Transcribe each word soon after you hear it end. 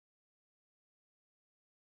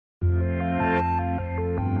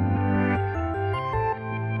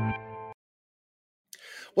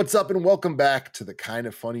What's up, and welcome back to the Kind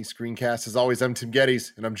of Funny Screencast. As always, I'm Tim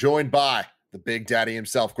Geddes, and I'm joined by the Big Daddy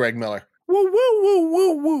himself, Greg Miller. Woo, woo, woo,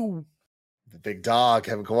 woo, woo. The big dog,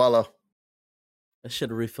 Kevin Coelho. I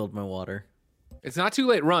should have refilled my water. It's not too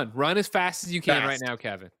late. Run as fast as you can right now,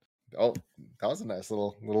 Kevin. Oh, that was a nice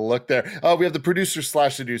little look there. We have the producer /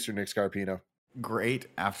 seducer, Nick Scarpino. Great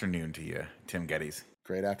afternoon to you, Tim Geddes.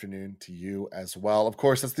 Great afternoon to you as well. Of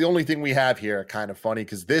course, that's the only thing we have here at Kind of Funny,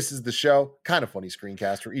 because this is the show, Kind of Funny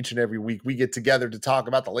Screencast, where each and every week we get together to talk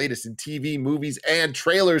about the latest in TV, movies, and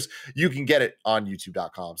trailers. You can get it on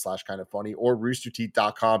youtube.com/kindoffunny or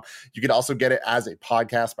roosterteeth.com. You can also get it as a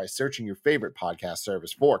podcast by searching your favorite podcast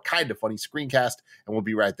service for Kind of Funny Screencast, and we'll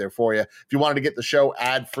be right there for you. If you wanted to get the show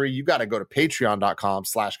ad-free, you got to go to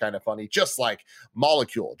patreon.com/kindoffunny, just like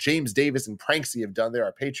Molecule, James Davis, and Pranksy have done. They're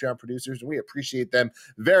our Patreon producers, and we appreciate them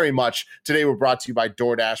very much. Today we're brought to you by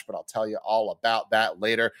DoorDash, but I'll tell you all about that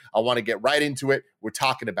later. I want to get right into it. We're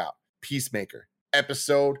talking about Peacemaker,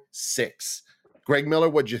 episode 6. Greg Miller,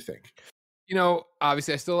 what'd you think? You know,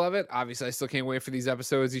 obviously I still love it. Obviously I still can't wait for these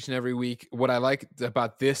episodes each and every week. What I liked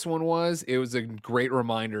about this one was it was a great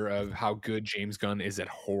reminder of how good James Gunn is at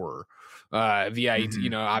horror. You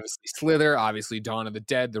know, obviously Slither, obviously Dawn of the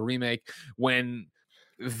Dead, the remake. When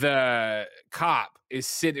the cop is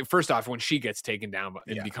sitting, first off, when she gets taken down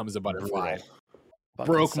and becomes a butterfly,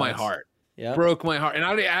 broke my heart. Yeah, broke my heart.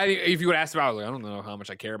 And if you would ask about, like, I don't know how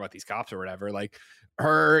much I care about these cops or whatever. Like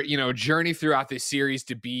her, you know, journey throughout this series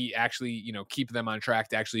to be actually, you know, keep them on track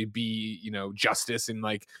to actually be, you know, justice and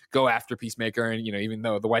like go after Peacemaker. And, you know, even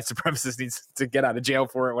though the white supremacist needs to get out of jail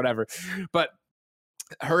for it, whatever. But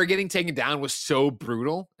her getting taken down was so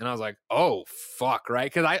brutal. And I was like, oh, fuck,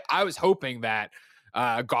 right? Because I was hoping that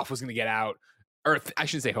Goff was going to get out, or I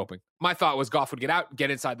shouldn't say hoping. My thought was Goff would get out, get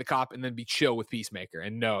inside the cop, and then be chill with Peacemaker,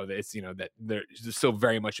 and know that it's, you know, that they're still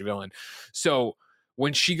very much a villain. So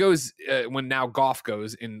when she goes, when now Goff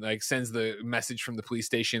goes and like sends the message from the police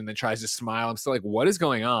station and then tries to smile, I'm still like, what is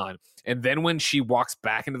going on? And then when she walks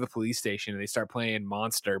back into the police station and they start playing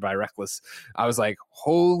Monster by Reckless, I was like,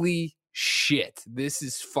 holy shit, this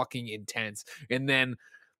is fucking intense. And then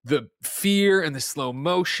the fear and the slow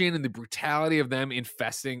motion and the brutality of them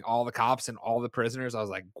infesting all the cops and all the prisoners. I was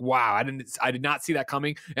like, wow, I did not see that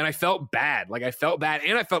coming. And I felt bad. Like I felt bad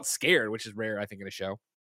and I felt scared, which is rare, I think, in a show.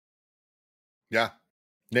 Yeah.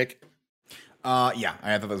 Nick? Yeah,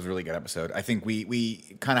 I thought that was a really good episode. I think we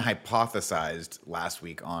kind of hypothesized last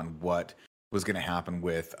week on what was going to happen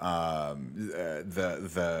with the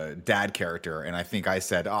dad character, and I think I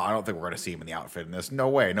said, I don't think we're going to see him in the outfit in this. No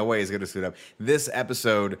way he's going to suit up. This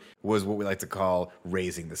episode was what we like to call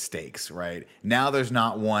raising the stakes, right? Now there's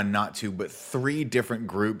not one, not two, but 3 different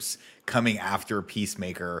groups coming after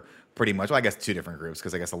Peacemaker, pretty much. Well, I guess 2 different groups,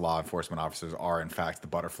 because I guess the law enforcement officers are, in fact, the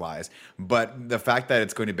butterflies. But the fact that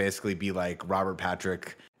it's going to basically be like Robert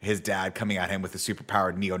Patrick, his dad, coming at him with the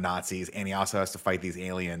superpowered neo-Nazis, and he also has to fight these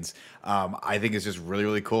aliens, I think is just really,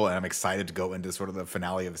 really cool. And I'm excited to go into sort of the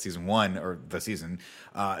finale of the season 1, or the season,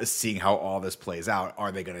 seeing how all this plays out.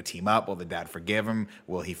 Are they going to team up? Will the dad forgive him?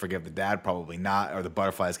 Will he forgive the dad? Probably not. Are the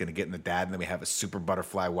butterflies going to get in the dad, and then we have a super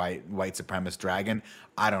butterfly white supremacist dragon?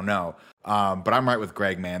 I don't know. But I'm right with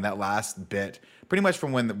Greg, man. That last bit, pretty much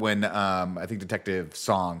from when I think Detective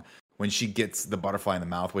Song, when she gets the butterfly in the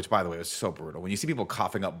mouth, which, by the way, was so brutal. When you see people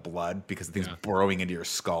coughing up blood because the thing's burrowing into your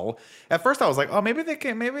skull, at first I was like, oh, maybe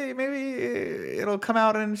it'll come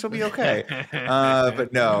out and she'll be okay.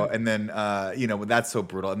 But no. And then, you know, that's so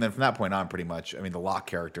brutal. And then from that point on, pretty much, I mean, the Locke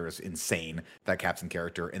character is insane, that Captain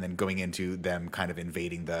character. And then going into them kind of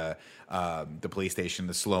invading the police station,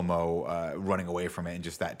 the slow-mo running away from it, and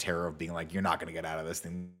just that terror of being like, you're not going to get out of this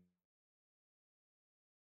thing.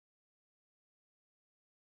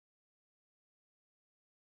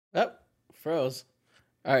 Oh, froze.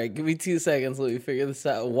 All right, give me 2 seconds. Let me figure this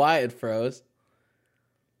out. Why it froze.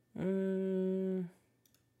 Can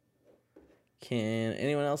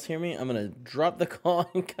anyone else hear me? I'm going to drop the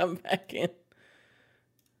call and come back in.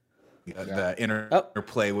 The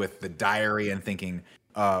interplay with the diary and thinking,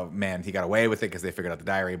 oh, man, he got away with it because they figured out the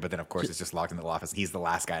diary. But then, of course, it's just locked in the office. He's the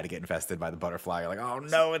last guy to get infested by the butterfly. You're like, oh,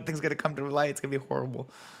 no, thing's going to come to light. It's going to be horrible.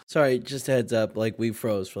 Sorry, just a heads up. Like, we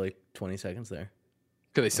froze for like 20 seconds there.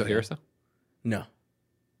 Could they still hear us though? No.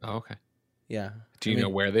 Oh, okay. Yeah. Do you know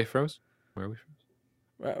where they froze? Where we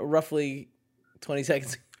froze? Roughly 20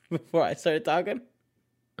 seconds before I started talking.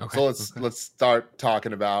 Okay. So let's start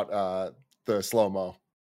talking about the slow-mo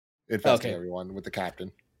infesting everyone with the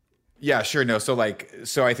captain. Yeah, sure. No, so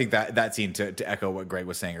I think that scene, to echo what Greg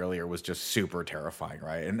was saying earlier, was just super terrifying,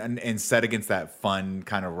 right? And set against that fun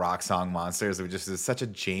kind of rock song Monsters, it was just such a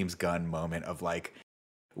James Gunn moment of like,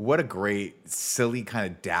 what a great, silly, kind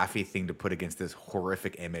of daffy thing to put against this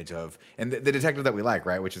horrific image of, and the detective that we like,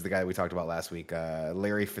 right, which is the guy we talked about last week,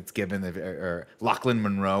 Larry Fitzgibbon, or Lachlan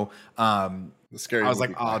Monroe. The scary I was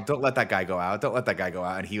movie like, guy. oh, don't let that guy go out. Don't let that guy go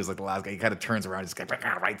out. And he was like the last guy. He kind of turns around, just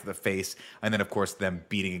right to the face. And then, of course, them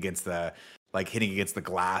beating against hitting against the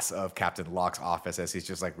glass of Captain Locke's office as he's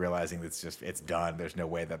just like realizing it's done. There's no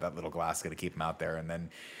way that little glass is going to keep him out there. And then,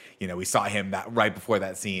 we saw him that right before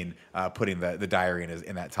that scene, putting the diary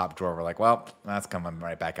in that top drawer. We're like, well, that's coming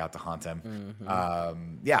right back out to haunt him.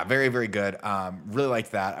 Mm-hmm. Yeah, very, very good. Really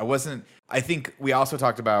liked that. I think we also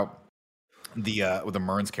talked about the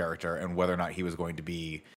Murns character and whether or not he was going to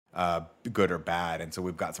be good or bad. And so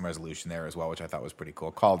we've got some resolution there as well, which I thought was pretty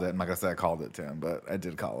cool. Called it. And like I said, I called it, Tim, but I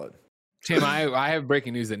did call it. Tim, I have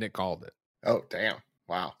breaking news that Nick called it. Oh, damn.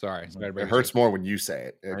 Wow. Sorry. It hurts more when you say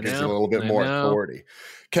it. It gives you a know, little bit I more know. authority.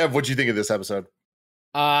 Kev, what'd you think of this episode?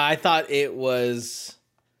 I thought it was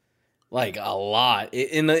like a lot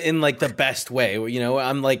in like the best way.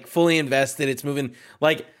 I'm like fully invested. It's moving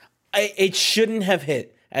like it shouldn't have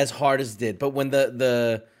hit as hard as it did. But when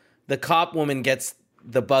the cop woman gets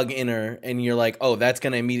the bug in her and you're like, oh, that's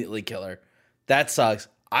gonna immediately kill her. That sucks.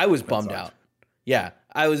 I was bummed out. Yeah,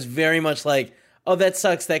 I was very much like, oh, that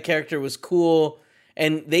sucks. That character was cool.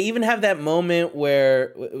 And they even have that moment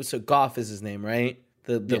where so Goff is his name, right?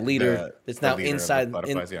 The leader that's now inside.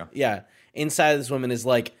 Inside this woman is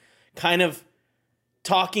like kind of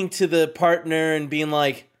talking to the partner and being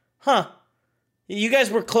like, "Huh, you guys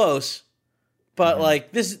were close, but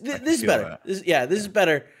like this is better. This is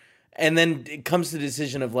better." And then it comes to the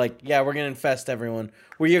decision of like, "Yeah, we're gonna infest everyone."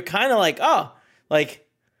 Where you're kind of like, "Oh, like."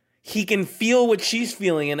 He can feel what she's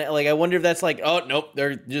feeling, and like I wonder if that's like, oh nope,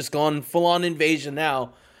 they're just going full on invasion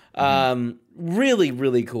now. Really,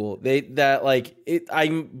 really cool.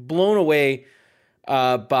 I'm blown away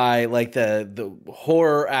by like the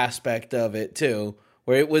horror aspect of it too,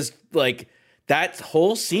 where it was like that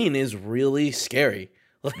whole scene is really scary.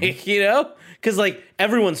 Like because like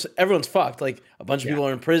everyone's fucked. Like a bunch of people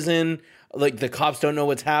are in prison. Like the cops don't know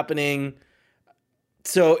what's happening.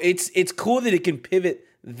 So it's cool that it can pivot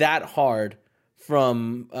that hard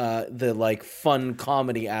from the like fun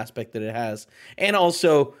comedy aspect that it has. And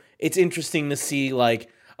also it's interesting to see like,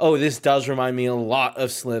 oh, this does remind me a lot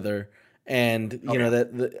of Slither and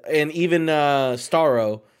and even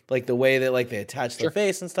Starro, like the way that like they attach their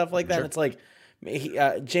face and stuff like that. Sure. It's like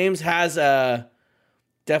James has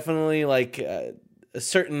definitely like a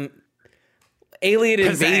certain alien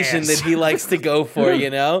invasion that he likes to go for,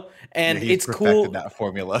 and it's cool that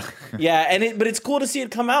formula. But it's cool to see it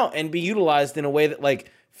come out and be utilized in a way that like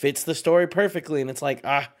fits the story perfectly. And it's like,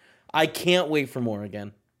 I can't wait for more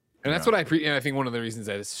again. And that's what I think one of the reasons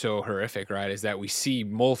that it's so horrific, right, is that we see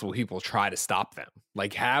multiple people try to stop them,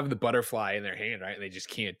 like have the butterfly in their hand, right, and they just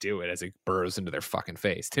can't do it as it burrows into their fucking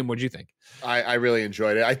face. Tim, what'd you think? I really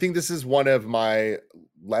enjoyed it. I think this is one of my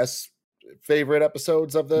less favorite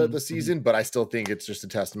episodes of the season, but I still think it's just a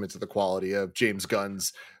testament to the quality of James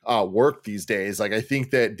Gunn's work these days. Like I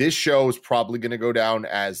think that this show is probably going to go down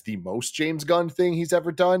as the most James Gunn thing he's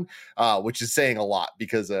ever done, which is saying a lot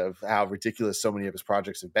because of how ridiculous so many of his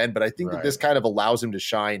projects have been. But I think that this kind of allows him to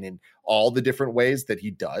shine in all the different ways that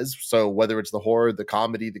he does. So whether it's the horror, the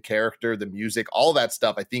comedy, the character, the music, all that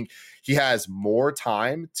stuff, I think he has more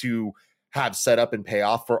time to have set up and pay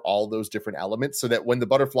off for all those different elements so that when the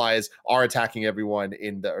butterflies are attacking everyone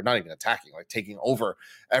or not even attacking, like taking over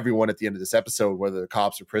everyone at the end of this episode, whether the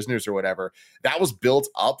cops or prisoners or whatever, that was built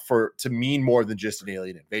up to mean more than just an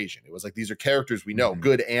alien invasion. It was like, these are characters we know,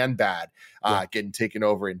 good and bad, getting taken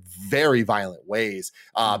over in very violent ways,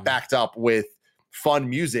 backed up with fun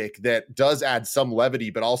music that does add some levity,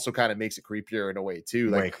 but also kind of makes it creepier in a way too.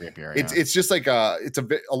 Like way creepier. It's just like it's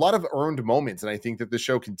a lot of earned moments, and I think that the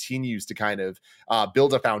show continues to kind of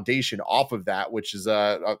build a foundation off of that, which is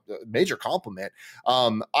a major compliment.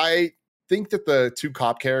 I think that the two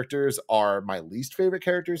cop characters are my least favorite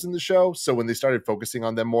characters in the show. So when they started focusing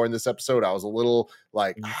on them more in this episode, I was a little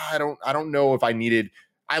like, I don't know if I needed.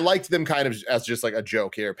 I liked them kind of as just like a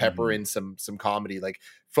joke here, pepper in some comedy. Like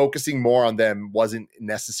focusing more on them wasn't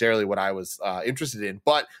necessarily what I was interested in,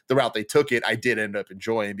 but the route they took it, I did end up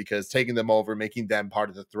enjoying, because taking them over, making them part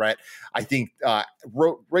of the threat, I think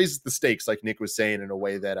raises the stakes, like Nick was saying, in a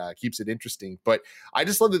way that keeps it interesting. But I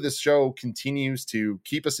just love that this show continues to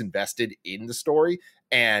keep us invested in the story,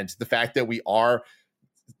 and the fact that we are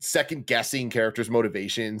second guessing characters'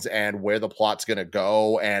 motivations and where the plot's going to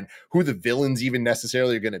go and who the villains even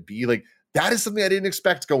necessarily are going to be. Like, that is something I didn't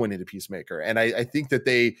expect going into Peacemaker. And I think that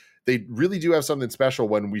they they really do have something special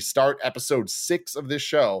when we start episode 6 of this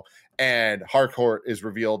show and Harcourt is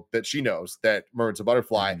revealed that she knows that Murn's a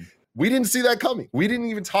butterfly. We didn't see that coming. We didn't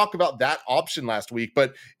even talk about that option last week,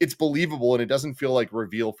 but it's believable and it doesn't feel like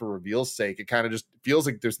reveal for reveal's sake. It kind of just feels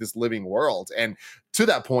like there's this living world. And to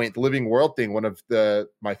that point, the living world thing, one of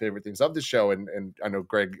my favorite things of the show, and I know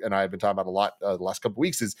Greg and I have been talking about a lot the last couple of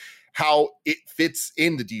weeks, is how it fits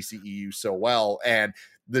in the DCEU so well. And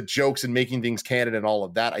the jokes and making things canon and all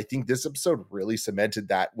of that. I think this episode really cemented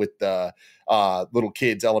that with the little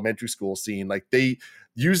kids elementary school scene. Like they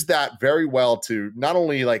used that very well to not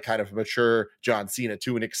only like kind of mature John Cena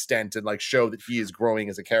to an extent and like show that he is growing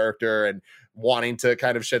as a character and wanting to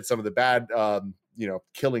kind of shed some of the bad,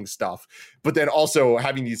 killing stuff, but then also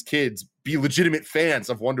having these kids be legitimate fans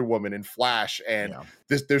of Wonder Woman and Flash. And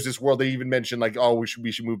there's this world they even mentioned like, oh,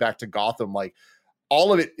 we should move back to Gotham. Like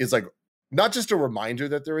all of it is like not just a reminder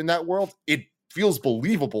that they're in that world. It feels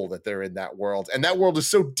believable that they're in that world. And that world is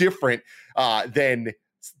so different than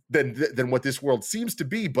what this world seems to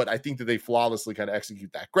be, but I think that they flawlessly kind of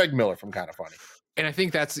execute that. Greg Miller from Kind of Funny. And I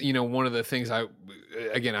think that's, one of the things I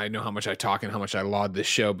know how much I talk and how much I laud this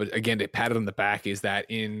show, but again, to pat it on the back is that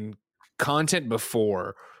in content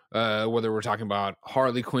before, whether we're talking about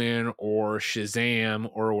Harley Quinn or Shazam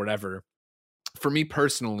or whatever, for me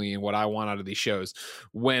personally, and what I want out of these shows,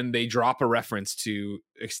 when they drop a reference to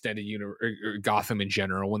extended or Gotham in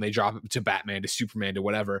general, when they drop it to Batman, to Superman, to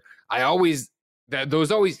whatever,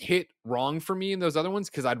 those always hit wrong for me in those other ones,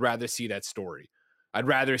 because I'd rather see that story. I'd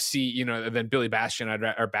rather see, than Billy Bastion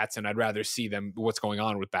or Batson. I'd rather see them, what's going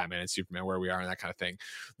on with Batman and Superman, where we are and that kind of thing.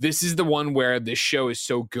 This is the one where this show is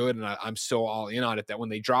so good and I'm so all in on it that when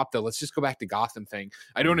they drop the let's just go back to Gotham thing,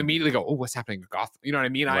 I don't immediately go, oh, what's happening with Gotham? You know what I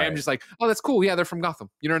mean? Right. I am just like, oh, that's cool. Yeah, they're from Gotham.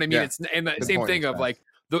 You know what I mean? Yeah. It's and the same thing of like,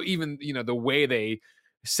 though, even the way they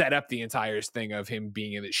set up the entire thing of him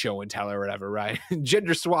being in the show and tell or whatever, right?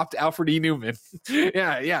 Gender swapped Alfred E. Newman.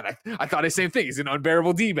 yeah. I thought the same thing. He's an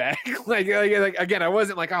unbearable D-bag. like again, I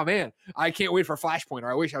wasn't like, oh man, I can't wait for Flashpoint,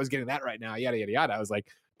 or I wish I was getting that right now. Yada yada yada. I was like,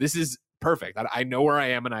 this is perfect. I know where I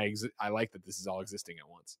am, and I like that this is all existing at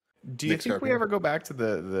once. Do you think we ever go back to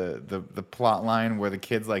the plot line where the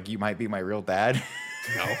kid's like, you might be my real dad?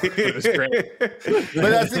 No, it was great. But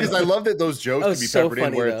that's the thing is, I love that those jokes can be so peppered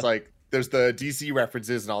in where though. it's like, there's the DC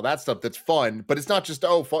references and all that stuff that's fun, but it's not just,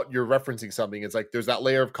 you're referencing something. It's like there's that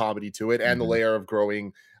layer of comedy to it and the layer of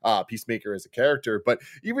growing Peacemaker as a character. But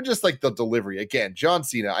even just like the delivery, again, John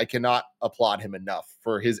Cena, I cannot applaud him enough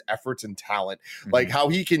for his efforts and talent. Like how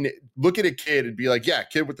he can look at a kid and be like, yeah,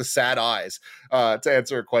 kid with the sad eyes, to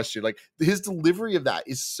answer a question. Like his delivery of that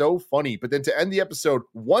is so funny. But then to end the episode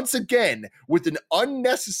once again with an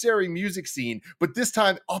unnecessary music scene, but this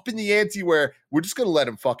time up in the ante where we're just going to let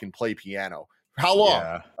him fucking play piano. How long?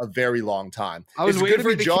 Yeah. A very long time. I was waiting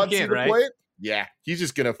for John Cena to play it. Yeah, he's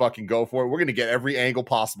just going to fucking go for it. We're going to get every angle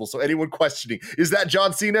possible. So anyone questioning, is that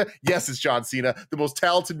John Cena? Yes, it's John Cena, the most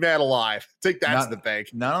talented man alive. Take that to the bank.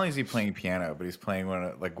 Not only is he playing piano, but he's playing one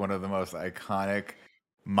of the most iconic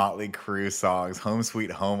Motley Crue songs, "Home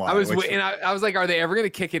Sweet Home." I was like, are they ever going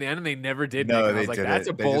to kick it in? And they never did. No, I was like, that's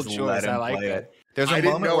a bold choice. I like it. I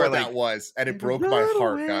didn't know what that was, and it broke my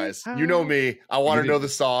heart, guys. You know me. I want to know the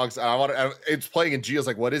songs. It's playing in G. I was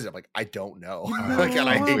like, what is it? I'm like, I don't know. Like, and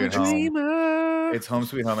I hate it. It's "Home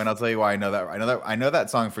Sweet Home," and I'll tell you why I know that. I know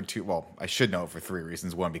that song for two. Well, I should know it for three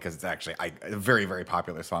reasons. One, because it's actually a very, very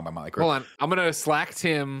popular song by Motley Crue. Hold on, I'm gonna Slack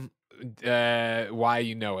Tim. Why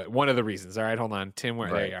you know it? One of the reasons. All right, hold on, Tim.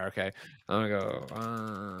 There you are. Okay, I'm gonna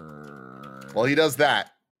go. Well, he does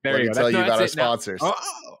that. There you go. Tell you about our sponsors. Oh.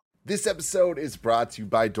 This episode is brought to you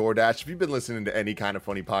by DoorDash. If you've been listening to any Kind of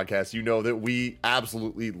Funny podcast, you know that we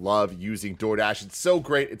absolutely love using DoorDash. It's so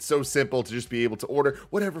great. It's so simple to just be able to order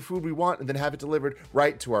whatever food we want and then have it delivered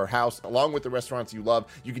right to our house, along with the restaurants you love.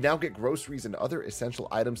 You can now get groceries and other essential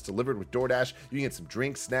items delivered with DoorDash. You can get some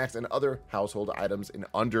drinks, snacks, and other household items in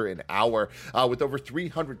under an hour. With over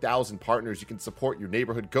 300,000 partners, you can support your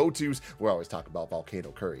neighborhood go-tos. We're always talking about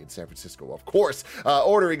Volcano Curry in San Francisco, of course.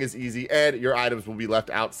 Ordering is easy, and your items will be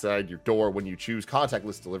left outside your door when you choose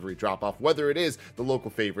contactless delivery drop-off, whether it is the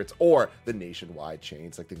local favorites or the nationwide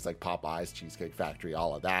chains like things like Popeyes, Cheesecake Factory,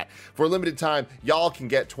 all of that. For a limited time, y'all can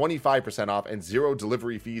get 25% off and 0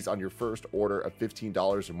 delivery fees on your first order of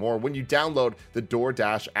 $15 or more when you download the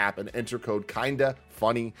DoorDash app and enter code KINDA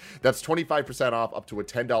funny. That's 25% off up to a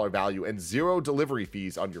 $10 value and 0 delivery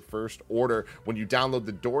fees on your first order when you download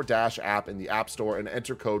the DoorDash app in the App Store and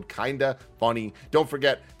enter code KINDA funny. Don't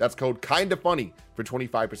forget, that's code KINDA funny for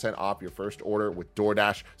 25% off your first order with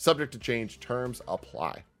DoorDash. Subject to change, terms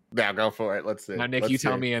apply. Now go for it. Let's see. Now, Nick, Let's you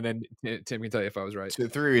tell see. me, and then Tim can tell you if I was right. So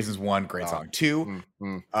 3 reasons. 1, great song. 2,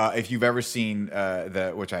 Mm. if you've ever seen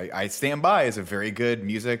which I stand by, is a very good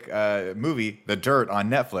music movie, The Dirt on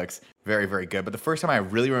Netflix. Very, very good. But the first time I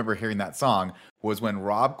really remember hearing that song was when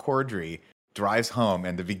Rob Corddry drives home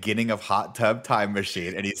in the beginning of Hot Tub Time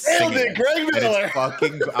Machine, and he's Nailed singing it, Greg And Miller. it's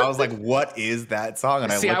fucking. I was like, "What is that song?"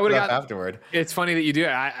 And See, I I looked it would've up got- afterward. It's funny that you do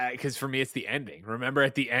it, because for me it's the ending. Remember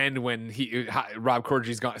at the end when Rob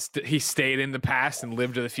Corddry's gone, he stayed in the past and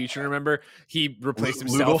lived to the future. Remember he replaced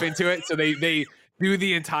himself into it, so they do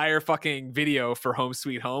the entire fucking video for Home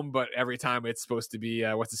Sweet Home, but every time it's supposed to be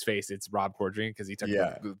what's his face? It's Rob Corddry because he took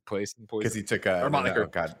the place in Because Poison. he took Or Moniker. Oh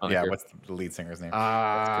God, Moniker. yeah. What's the lead singer's name?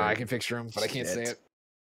 I can picture him, but I can't say Shit. it.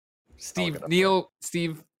 Steve it up Neil.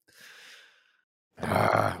 Steve. You're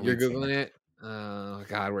Lead singer. googling it. Oh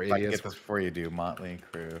God, we're If I can idiots. get this before you do, Motley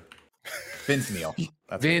Crue. Vince Neil.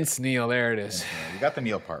 That's Vince Neil. There it is. Vince Neil. You got the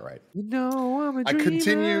Neil part right. You know I'm a I dreamer.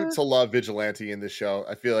 continue to love Vigilante in this show.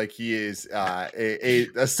 I feel like he is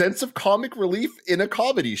a sense of comic relief in a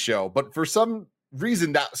comedy show, but for some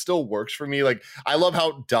reason that still works for me. Like, I love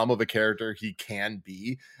how dumb of a character he can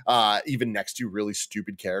be, even next to really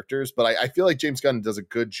stupid characters. But I feel like James Gunn does a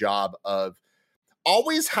good job of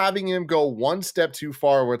always having him go one step too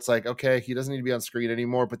far, where it's like, okay, he doesn't need to be on screen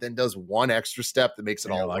anymore, but then does one extra step that makes it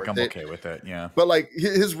And you're all like, worth I'm it. okay with it. Yeah. But like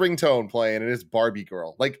his ringtone playing and his Barbie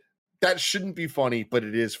girl, like that shouldn't be funny, but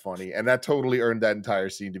it is funny. And that totally earned that entire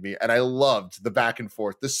scene to me. And I loved the back and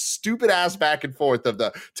forth, the stupid ass back and forth of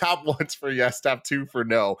the tap once for yes, tap 2 for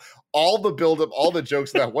no. All the buildup, all the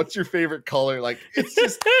jokes that what's your favorite color? Like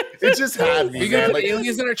it just had me. You got Man. Like,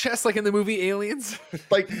 aliens in our chest, like in the movie Aliens.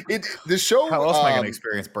 the show. How else am I going to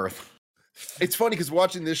experience birth? It's funny because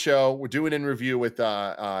watching this show, we're doing in review with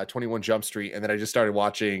 21 Jump Street, and then I just started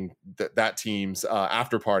watching that team's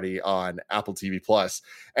after party on Apple TV Plus,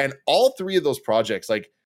 and all 3 of those projects, like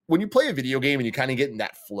when you play a video game and you kind of get in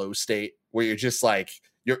that flow state where you're just like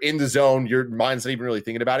you're in the zone, your mind's not even really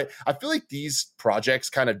thinking about it. I feel like these projects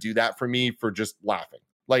kind of do that for me for just laughing.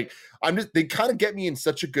 Like they kind of get me in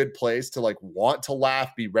such a good place to like want to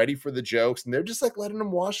laugh, be ready for the jokes, and they're just like letting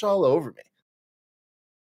them wash all over me.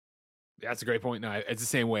 That's a great point. No, it's the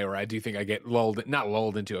same way where I do think I get not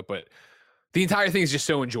lulled into it, but the entire thing is just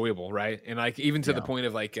so enjoyable, right? And like even to the point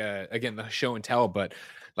of like again the show and tell, but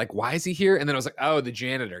like why is he here? And then I was like, oh, the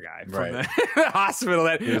janitor guy from Right. the hospital.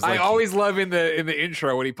 That was I like- always love in the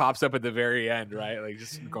intro when he pops up at the very end, right? Like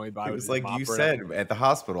just going by. It with was his like mop you or said whatever. at the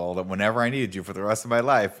hospital that whenever I needed you for the rest of my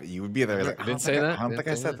life, you would be there. I was like, I I didn't say that. I don't think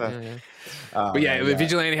I said that. Yeah. But yeah, yeah.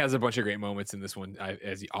 Vigilante has a bunch of great moments in this one,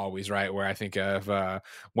 as always, right? Where I think of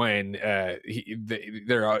when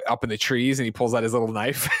they're up in the trees and he pulls out his little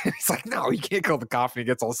knife. He's like, "No, you can't kill the cop," and he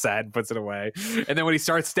gets all sad and puts it away. And then when he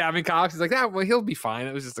starts stabbing cops, he's like, "Ah, well, he'll be fine.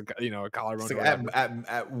 It was just a collarbone." It's or like whatever."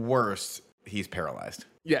 at worst, he's paralyzed.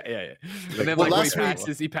 Yeah. And then well, like when last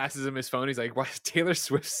week- he passes him his phone. He's like, "Why is Taylor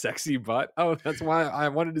Swift's sexy butt? Oh, that's why I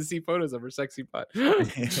wanted to see photos of her sexy butt."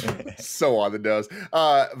 So on the nose.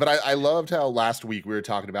 But I loved how last week we were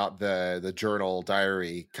talking about the journal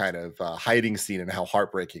diary kind of hiding scene and how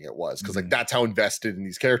heartbreaking it was. Because like that's how invested in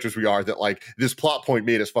these characters we are, that like this plot point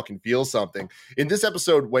made us fucking feel something. In this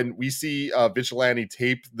episode, when we see Vigilante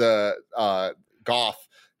tape the Goth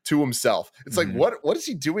to himself, it's like what is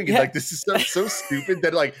he doing? And like this is so stupid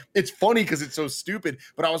that like it's funny because it's so stupid,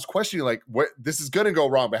 but I was questioning like what this is gonna go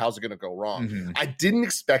wrong, but how's it gonna go wrong? I didn't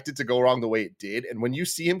expect it to go wrong the way it did. And when you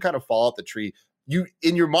see him kind of fall out the tree, you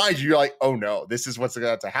in your mind you're like, oh no, this is what's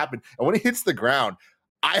going to happen. And when it hits the ground,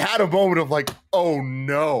 I had a moment of like, oh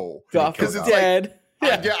no, Goff because is it's like dead.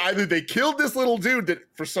 either they killed this little dude that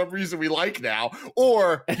for some reason we like now,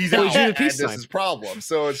 or he's out Drew the and peace this sign. is problem.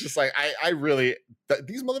 So it's just like I really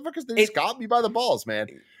these motherfuckers, they just got me by the balls, man.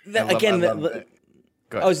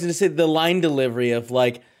 I was gonna say the line delivery of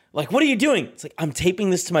like what are you doing? It's like, I'm taping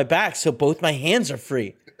this to my back so both my hands are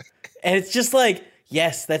free. And it's just like,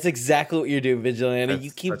 yes, that's exactly what you're doing, Vigilante.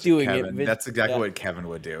 You keep That's doing Kevin. it. That's exactly what Kevin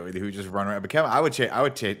would do. He would just run around. But Kevin, I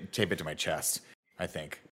would tape it to my chest. I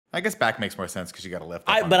think. I guess back makes more sense because you got to lift.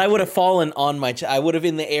 But I would have fallen on my chest. I would have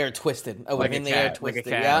in the air twisted. I would Like have a in the cat, air like a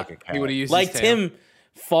twisted. cat, Yeah. like a cat. He would have used Like his tail. Tim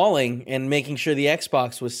falling and making sure the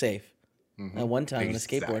Xbox was safe. At one time on a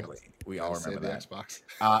skateboard. Exactly. We all remember that. Xbox.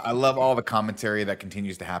 I love all the commentary that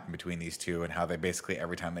continues to happen between these two and how they basically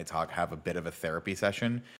every time they talk have a bit of a therapy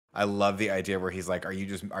session. I love the idea where he's like, "Are you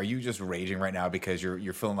just raging right now because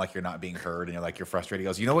you're feeling like you're not being heard and you're frustrated?" He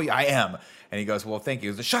goes, "You know what? I am." And he goes, "Well, thank you."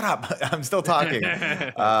 He goes, "Shut up! I'm still talking."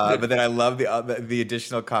 But then I love the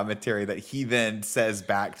additional commentary that he then says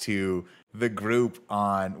back to the group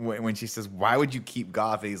on when she says, "Why would you keep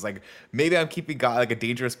Goth?" And he's like, "Maybe I'm keeping Goth like a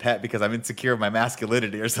dangerous pet because I'm insecure of my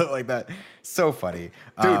masculinity or something like that." So funny,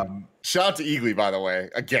 Dude. Shout out to Eagly, by the way.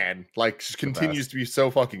 Again, like, she continues to be so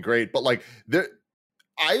fucking great. But like,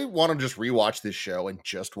 I want to just rewatch this show and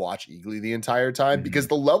just watch Eagly the entire time because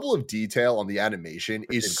the level of detail on the animation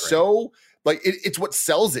is so like it's what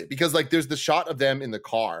sells it. Because like, there's the shot of them in the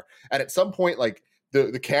car, and at some point, like,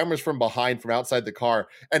 the camera's from behind, from outside the car,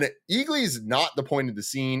 and Eagly's not the point of the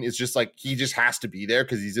scene. It's just like he just has to be there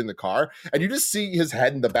because he's in the car, and you just see his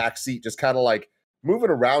head in the back seat, just kind of like moving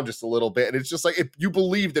around just a little bit, and it's just like, if you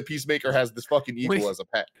believe that Peacemaker has this fucking eagle as a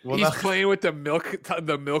pet. Well, he's playing with the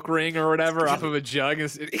milk ring or whatever off of a jug. No,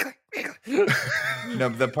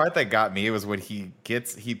 the part that got me was when he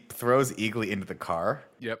throws Eagly into the car.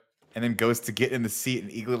 Yep. And then goes to get in the seat, and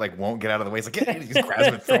Eagly like won't get out of the way. He's like, get in. He just grabs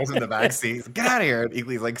him and throws him in the back seat. He's like, get out of here. And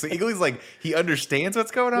Eagly's like, he understands what's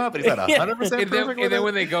going on, but he's not 100% perfect. And then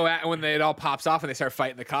when they go out, when it all pops off and they start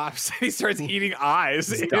fighting the cops, he starts eating eyes.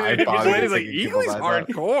 He's like, Eagly's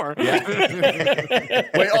hardcore. Yeah.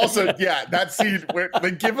 Wait, also, yeah, that scene where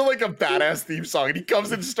they give him like a badass theme song, and he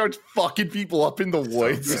comes in and starts fucking people up in the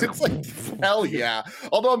woods. It's like, hell yeah.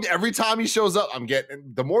 Although every time he shows up, I'm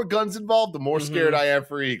getting, the more guns involved, the more scared I am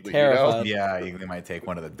for Eagly. You know? Yeah, Eagly might take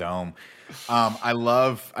one to the dome.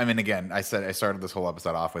 Again, I started this whole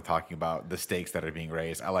episode off with talking about the stakes that are being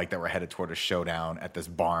raised. I like that we're headed toward a showdown at this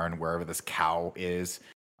barn, wherever this cow is.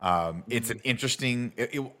 It's an interesting.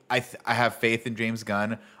 I have faith in James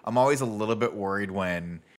Gunn. I'm always a little bit worried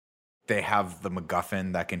when they have the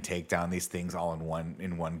MacGuffin that can take down these things all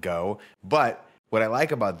in one go. But what I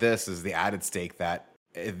like about this is the added stake that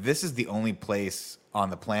this is the only place on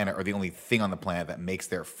the planet, or the only thing on the planet that makes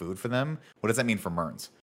their food for them. What does that mean for Murns?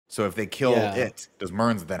 So if they kill it, does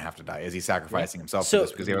Murns then have to die? Is he sacrificing himself for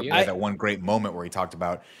this? Because he had that one great moment where he talked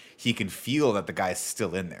about he can feel that the guy's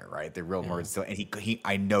still in there, right? The real Murns still, and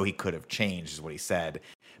I know he could have changed, is what he said,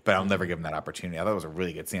 but I'll never give him that opportunity. I thought it was a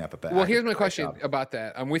really good scene. I thought that. Well, here's my question about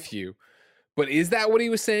that. I'm with you, but is that what he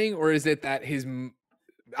was saying, or is it that his?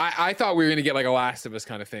 I thought we were going to get like a Last of Us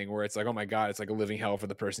kind of thing where it's like, oh my God, it's like a living hell for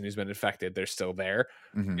the person who's been infected. They're still there.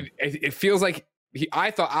 It feels like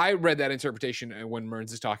I read that interpretation when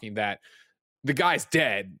Murns is talking that the guy's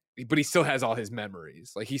dead, but he still has all his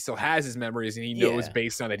memories. Like, he still has his memories, and he knows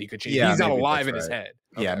based on that he could change. He's not alive in his head.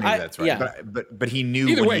 Yeah, maybe that's right. Yeah. But he knew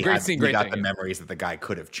either way, he great scene, great got thing, the memories that the guy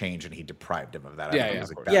could have changed, and he deprived him of that.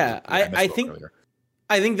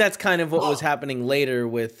 I think that's kind of what was happening later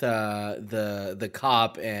with the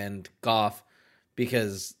cop and Goff,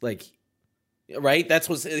 because like, right,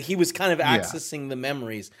 he was kind of accessing the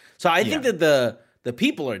memories. So I think that the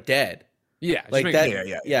people are dead. Yeah, like that.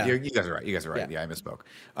 Yeah. You guys are right. Yeah, I misspoke.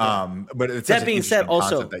 But it's that being said,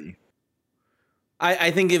 also,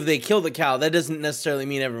 I think if they kill the cow, that doesn't necessarily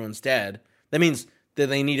mean everyone's dead. That means that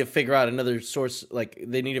they need to figure out another source. Like,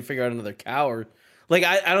 they need to figure out another cow, or like,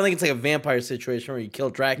 I don't think it's like a vampire situation where you kill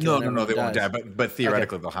Dracula. No, they won't die. But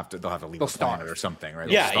theoretically, they'll have to leave the planet or something, right?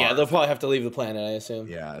 They'll probably have to leave the planet, I assume.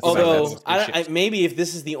 Yeah. Although, maybe if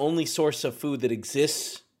this is the only source of food that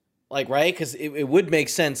exists, like, right? Because it would make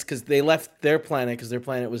sense, because they left their planet because their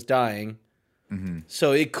planet was dying.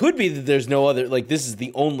 So it could be that there's no other, like, this is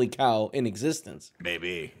the only cow in existence.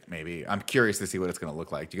 Maybe. I'm curious to see what it's going to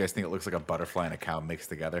look like. Do you guys think it looks like a butterfly and a cow mixed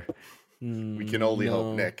together? We can only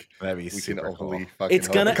hope, Nick. That'd be super cool. It's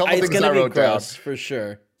gonna be gross for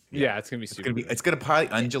sure. Yeah, it's gonna be it's gonna probably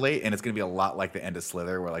undulate, and it's gonna be a lot like the end of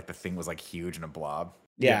Slither, where like the thing was like huge and a blob.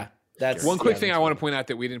 Yeah. That's one quick thing I want to point out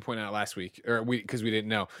that we didn't point out last week, or because we didn't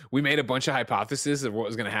know. We made a bunch of hypotheses of what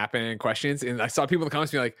was going to happen and questions, and I saw people in the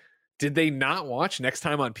comments be like, did they not watch Next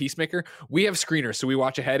Time on Peacemaker? We have screeners, so we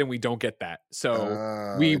watch ahead and we don't get that.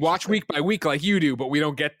 So we watch week by week like you do, but we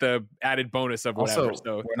don't get the added bonus of whatever.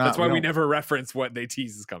 So that's why we never reference what they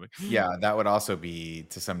tease is coming. Yeah, that would also be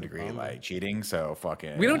to some degree like cheating. So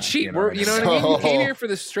fucking, we don't cheat. What I mean? We came here for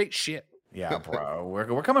the straight shit. Yeah, bro.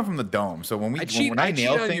 We're coming from the dome. So when I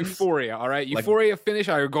nail things, Euphoria, all right? Euphoria finish,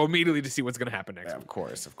 I go immediately to see what's going to happen next. Yeah, of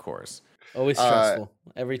course. Always stressful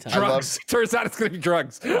every time. Drugs. Turns out it's going to be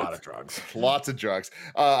drugs. A lot of drugs. Lots of drugs.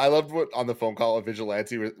 I loved what on the phone call of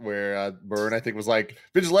Vigilante where Byrne, I think, was like,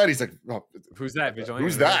 Vigilante's like, oh, who's that? Vigilante?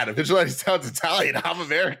 Who's that? Vigilante sounds Italian. I'm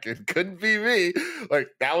American. Couldn't be me. Like,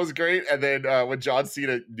 that was great. And then when John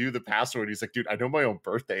Cena knew the password, he's like, dude, I know my own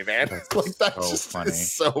birthday, man. Like, that's so funny.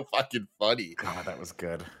 Is so fucking funny. God, that was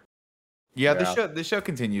good. Yeah, the show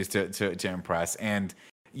continues to impress. And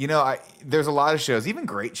there's a lot of shows, even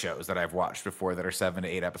great shows that I've watched before that are 7 to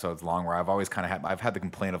 8 episodes long, where I've always kind of I've had the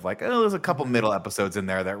complaint of like, oh, there's a couple middle episodes in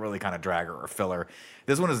there that really kind of drag or filler.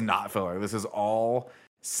 This one is not filler. This is all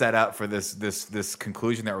set up for this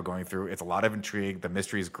conclusion that we're going through. It's a lot of intrigue. The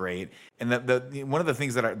mystery is great, and the one of the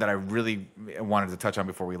things that I really wanted to touch on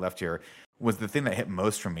before we left here was the thing that hit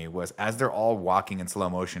most for me was as they're all walking in slow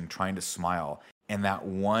motion, trying to smile, and that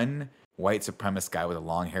one white supremacist guy with a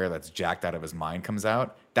long hair that's jacked out of his mind comes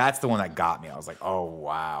out. That's the one that got me. I was like, oh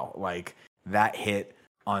wow, like that hit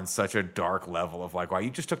on such a dark level of like, wow,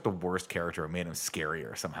 you just took the worst character and made him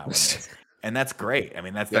scarier somehow. In this. And that's great. I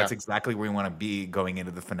mean, that's exactly where we want to be going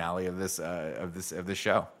into the finale of this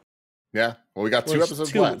show. Yeah. Well, we got two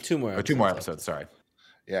episodes left. Two more episodes. Sorry.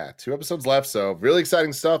 Yeah, 2 episodes left. So really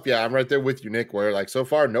exciting stuff. Yeah, I'm right there with you, Nick, where like so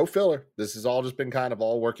far, no filler. This has all just been kind of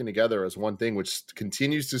all working together as one thing, which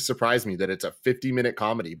continues to surprise me that it's a 50-minute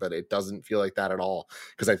comedy, but it doesn't feel like that at all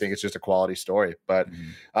because I think it's just a quality story. But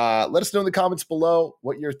let us know in the comments below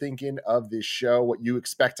what you're thinking of this show, what you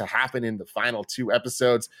expect to happen in the final 2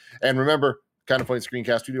 episodes. And remember, Kind of Funny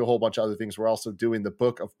Screencast, we do a whole bunch of other things. We're also doing the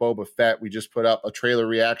Book of Boba Fett. We just put up a trailer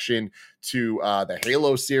reaction to the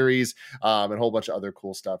Halo series and a whole bunch of other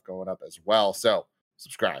cool stuff going up as well. So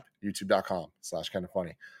subscribe,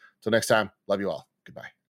 youtube.com/kindoffunny. Until next time, love you all.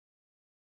 Goodbye.